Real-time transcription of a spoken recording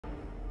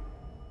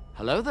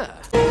Hello there.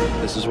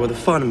 This is where the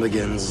fun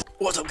begins.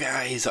 What's up,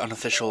 guys?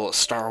 Unofficial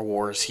Star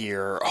Wars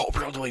here. Hope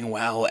you're all doing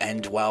well,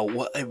 and well,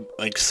 what an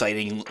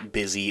exciting,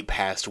 busy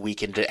past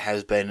weekend it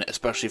has been,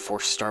 especially for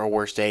Star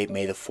Wars Day.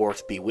 May the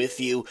 4th be with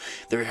you.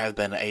 There have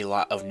been a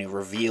lot of new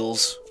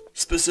reveals.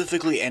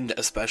 Specifically and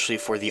especially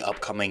for the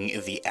upcoming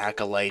The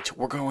Acolyte,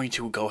 we're going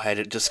to go ahead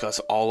and discuss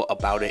all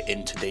about it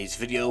in today's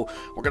video.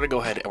 We're going to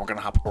go ahead and we're going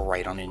to hop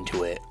right on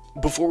into it.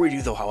 Before we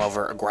do though,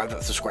 however, grab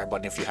that subscribe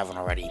button if you haven't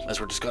already,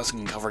 as we're discussing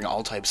and covering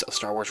all types of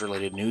Star Wars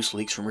related news,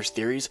 leaks, rumors,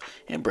 theories,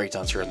 and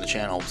breakdowns here on the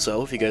channel.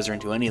 So if you guys are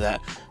into any of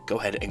that, go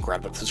ahead and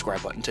grab that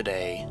subscribe button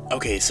today.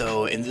 Okay,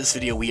 so in this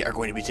video we are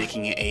going to be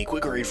taking a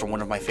quick read from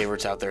one of my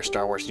favorites out there,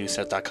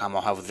 StarWarsNewsNet.com.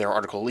 I'll have their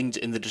article linked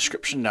in the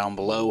description down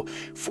below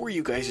for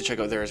you guys to check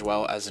out there, as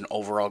well as an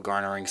overall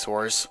garnering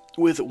source.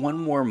 With one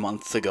more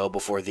month to go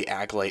before The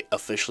Acolyte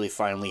officially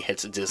finally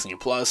hits Disney+,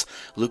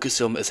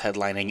 Lucasfilm is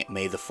headlining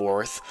May the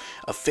 4th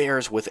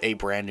affairs with a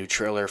brand new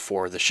trailer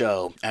for the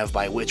show, as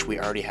by which we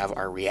already have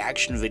our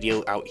reaction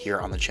video out here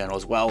on the channel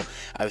as well.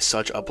 I have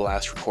such a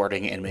blast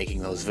recording and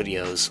making those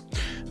videos.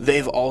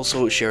 They've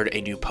also shared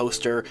a new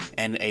poster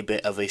and a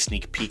bit of a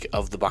sneak peek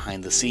of the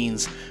behind the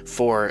scenes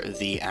for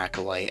The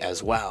Acolyte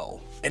as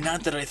well. And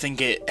not that I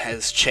think it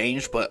has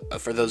changed,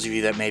 but for those of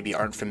you that maybe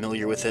aren't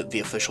familiar with it,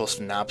 the official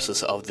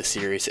synopsis of the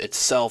series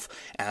itself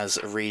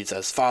reads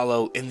as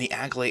follow. In The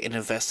Acolyte, an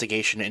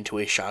investigation into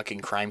a shocking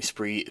crime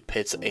spree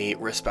pits a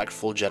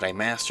respectful Jedi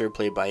Master,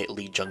 played by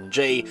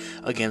jung-jae,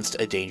 against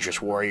a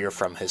dangerous warrior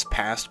from his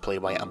past,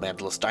 played by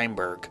Amanda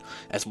Steinberg.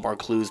 As more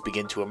clues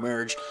begin to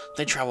emerge,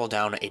 they travel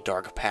down a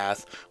dark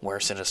path where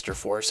sinister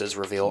forces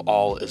reveal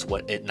all is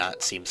what it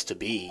not seems to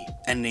be.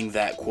 Ending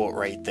that quote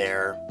right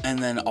there. And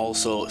then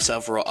also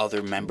several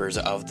other members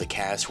of the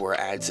cast were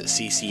at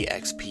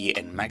CCXP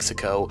in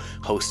Mexico,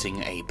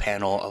 hosting a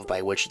panel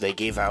by which they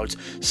gave out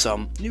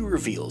some new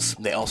reveals.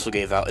 They also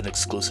gave out an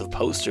exclusive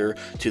poster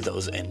to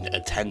those in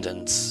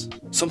attendance.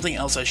 Something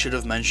else I should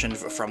have mentioned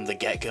from the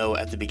get-go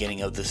at the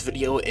beginning of this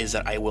video is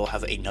that I will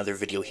have another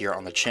video here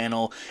on the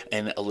channel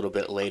and a little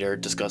bit later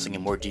discussing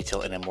in more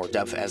detail and in more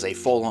depth as a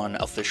full-on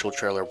official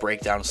trailer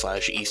breakdown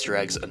 / Easter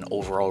eggs and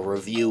overall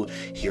review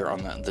here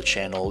on the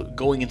channel,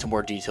 going into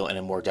more detail and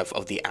in more depth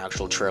of the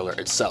actual trailer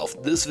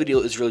itself. This video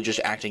is really just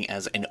acting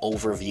as an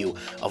overview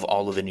of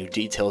all of the new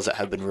details that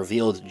have been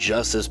revealed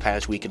just this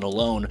past weekend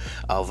alone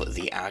of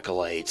The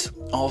Acolyte.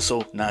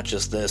 Also, not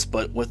just this,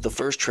 but with the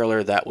first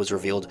trailer that was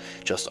revealed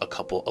just a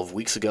couple of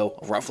weeks ago,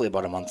 roughly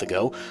about a month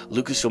ago,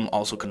 Lucasfilm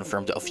also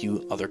confirmed a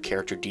few other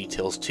character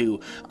details too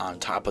on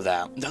top of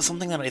that. That's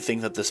something that I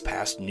think that this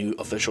past new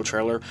official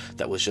trailer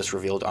that was just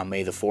revealed on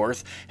May the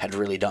 4th had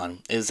really done,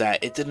 is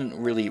that it didn't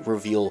really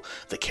reveal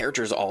the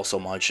characters all so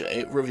much.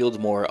 It revealed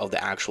more of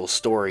the actual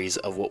stories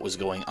of what was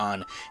going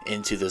on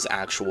into this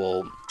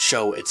actual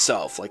show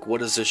itself. Like,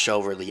 what is this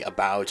show really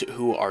about?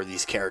 Who are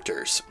these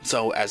characters?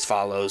 So as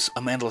follows,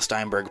 Amanda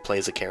Steinberg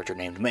plays a character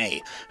named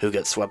May, who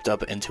gets swept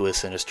up into a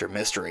sinister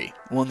mystery,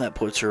 one that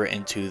puts her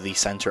into the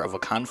center of a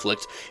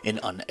conflict in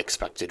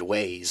unexpected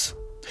ways.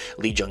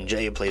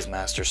 Jung-jae plays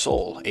Master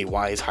Soul, a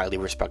wise, highly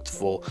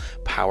respectful,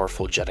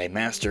 powerful Jedi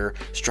Master,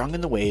 strong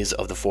in the ways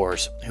of the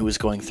Force, who is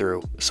going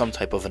through some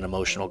type of an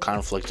emotional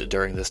conflict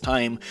during this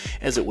time,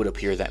 as it would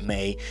appear that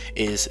May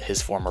is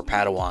his former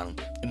Padawan.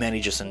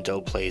 Manny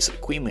Jacinto plays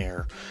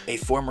Quimir, a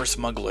former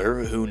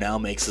smuggler who now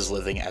makes his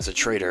living as a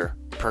trader,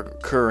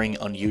 procuring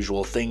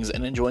unusual things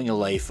and enjoying a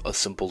life of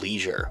simple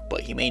leisure, but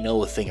he may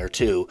know a thing or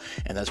two,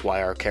 and that's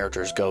why our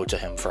characters go to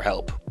him for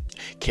help.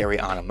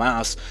 Carrie-Anna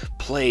Moss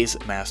plays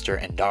Master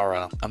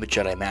Endara, a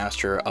Jedi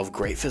Master of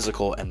great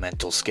physical and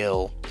mental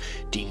skill.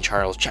 Dean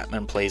Charles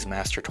Chapman plays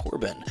Master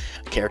Torben.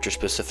 Character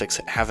specifics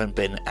haven't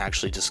been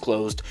actually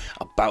disclosed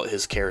about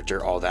his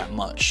character all that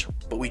much,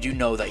 but we do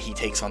know that he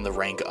takes on the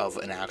rank of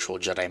an actual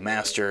Jedi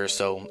Master,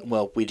 so,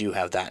 well, we do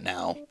have that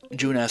now.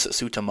 Junes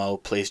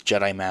Sutomo plays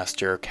Jedi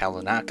Master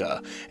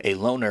Kalunaka, a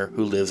loner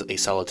who lives a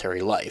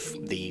solitary life,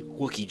 the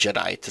Wookiee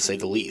Jedi to say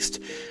the least,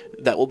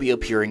 that will be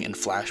appearing in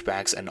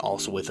flashbacks and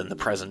also within the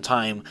present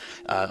time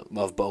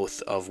of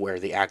both of where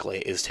The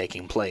Acolyte is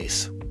taking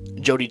place.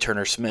 Jodie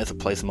Turner-Smith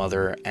plays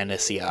Mother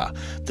Anicia,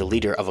 the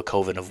leader of a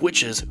coven of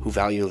witches who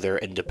value their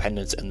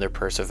independence and their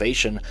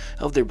preservation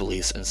of their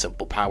beliefs and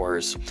simple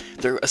powers.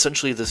 They're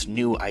essentially this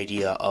new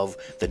idea of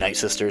the Night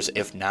Sisters,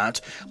 if not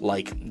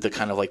like the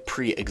kind of like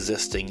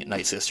pre-existing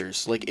Night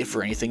Sisters. Like, if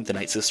for anything, the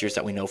Night Sisters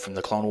that we know from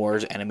the Clone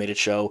Wars animated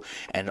show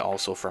and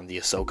also from the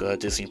Ahsoka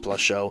Disney Plus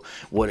show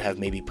would have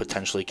maybe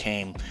potentially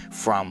came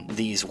from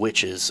these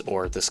witches,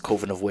 or this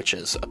coven of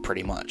witches,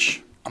 pretty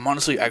much. I'm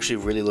honestly actually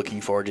really looking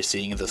forward to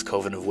seeing this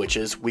Coven of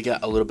Witches. We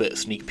got a little bit of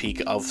sneak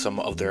peek of some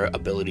of their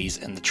abilities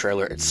in the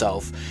trailer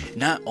itself.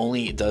 Not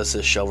only does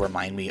this show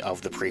remind me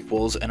of the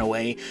prequels in a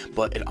way,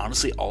 but it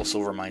honestly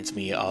also reminds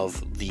me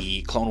of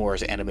the Clone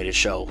Wars animated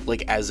show,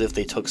 like as if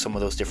they took some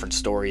of those different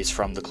stories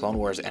from the Clone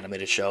Wars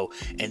animated show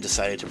and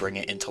decided to bring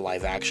it into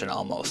live action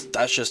almost.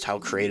 That's just how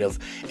creative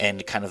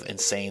and kind of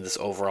insane this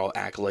overall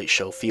Acolyte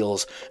show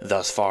feels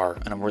thus far,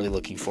 and I'm really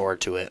looking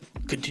forward to it.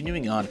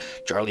 Continuing on,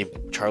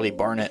 Charlie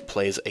Barnett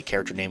plays plays a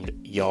character named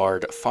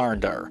Yard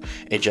Farndar,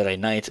 a Jedi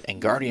Knight and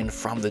Guardian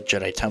from the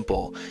Jedi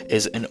Temple,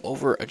 is an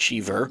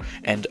overachiever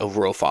and a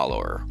rule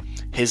follower.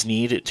 His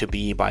need to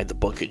be by the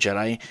book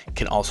Jedi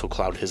can also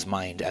cloud his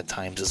mind at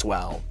times as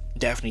well.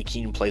 Daphne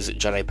Keene plays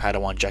Jedi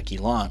Padawan Jackie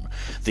Lan,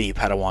 the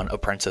Padawan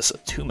apprentice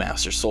to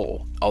Master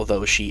Soul.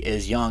 Although she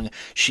is young,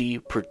 she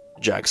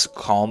projects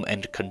calm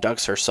and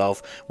conducts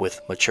herself with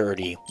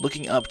maturity,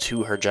 looking up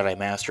to her Jedi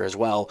Master as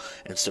well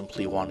and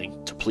simply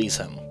wanting to please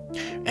him.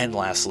 And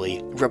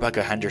lastly,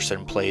 Rebecca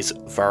Henderson plays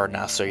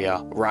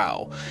Varanasya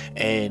Rao,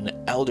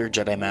 an elder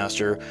Jedi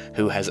Master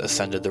who has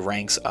ascended the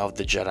ranks of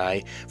the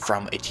Jedi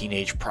from a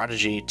teenage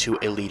prodigy to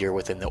a leader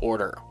within the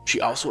Order. She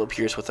also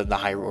appears within the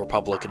High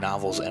Republic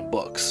novels and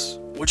books.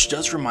 Which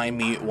does remind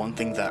me one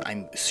thing that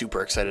I'm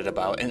super excited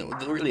about, and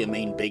really a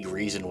main big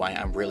reason why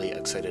I'm really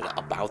excited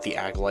about the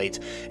Acolyte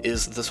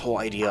is this whole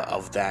idea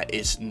of that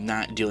it's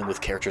not dealing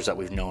with characters that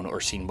we've known or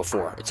seen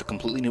before. It's a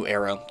completely new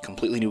era,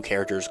 completely new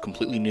characters,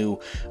 completely new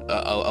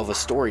of a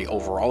story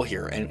overall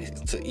here, and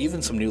it's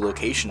even some new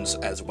locations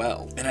as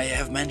well. And I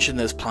have mentioned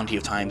this plenty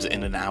of times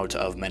in and out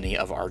of many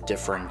of our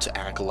different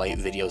Acolyte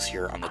videos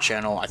here on the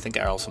channel. I think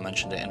I also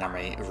mentioned it in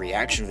my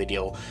reaction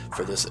video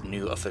for this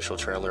new official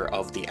trailer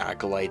of the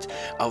Acolyte,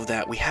 of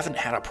that we haven't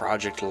had a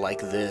project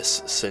like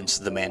this since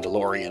The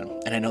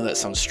Mandalorian. And I know that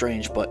sounds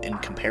strange, but in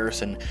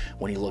comparison,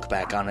 when you look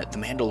back on it, The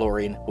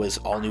Mandalorian was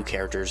all new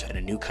characters and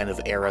a new kind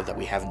of era that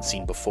we haven't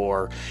seen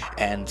before,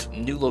 and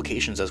new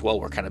locations as well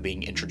were kind of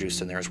being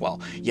introduced in there as well,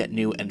 yet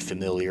new and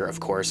familiar, of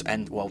course.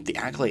 And well, the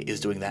Acolyte is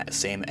doing that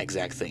same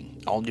exact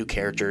thing. All new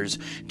characters,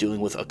 dealing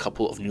with a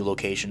couple of new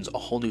locations, a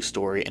whole new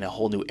story, and a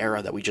whole new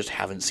era that we just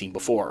haven't seen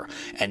before.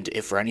 And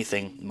if for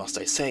anything, must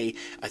I say,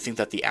 I think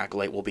that the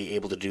Acolyte will be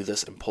able to do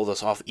this and pull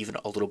this off even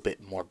a little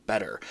bit more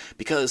better,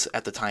 because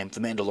at the time,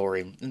 The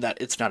Mandalorian, that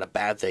it's not a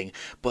bad thing,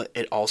 but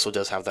it also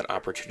does have that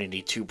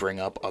opportunity to bring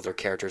up other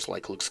characters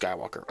like Luke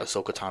Skywalker,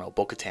 Ahsoka Tano,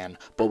 Bo-Katan,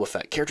 Boba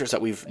Fett, characters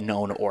that we've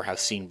known or have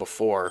seen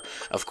before,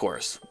 of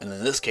course. And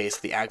in this case,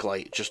 the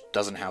Acolyte just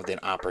doesn't have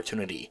that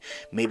opportunity.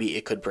 Maybe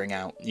it could bring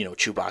out, you know,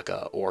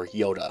 Chewbacca or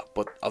Yoda,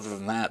 but other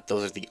than that,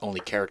 those are the only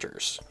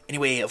characters.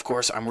 Anyway, of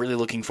course, I'm really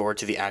looking forward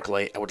to the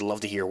Acolyte. I would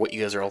love to hear what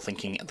you guys are all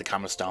thinking in the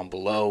comments down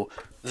below.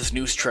 This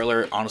news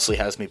trailer honestly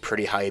has me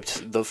pretty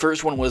hyped. The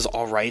first one was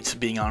alright,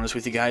 being honest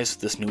with you guys.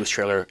 This news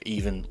trailer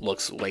even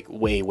looks like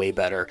way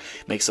better.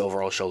 Makes the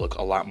overall show look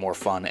a lot more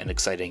fun and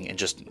exciting and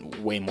just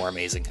way more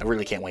amazing. I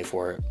really can't wait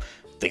for it.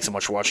 Thanks so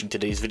much for watching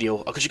today's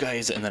video. I'll catch you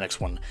guys in the next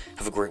one.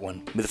 Have a great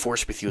one. May the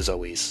Force be with you as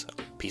always.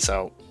 Peace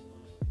out.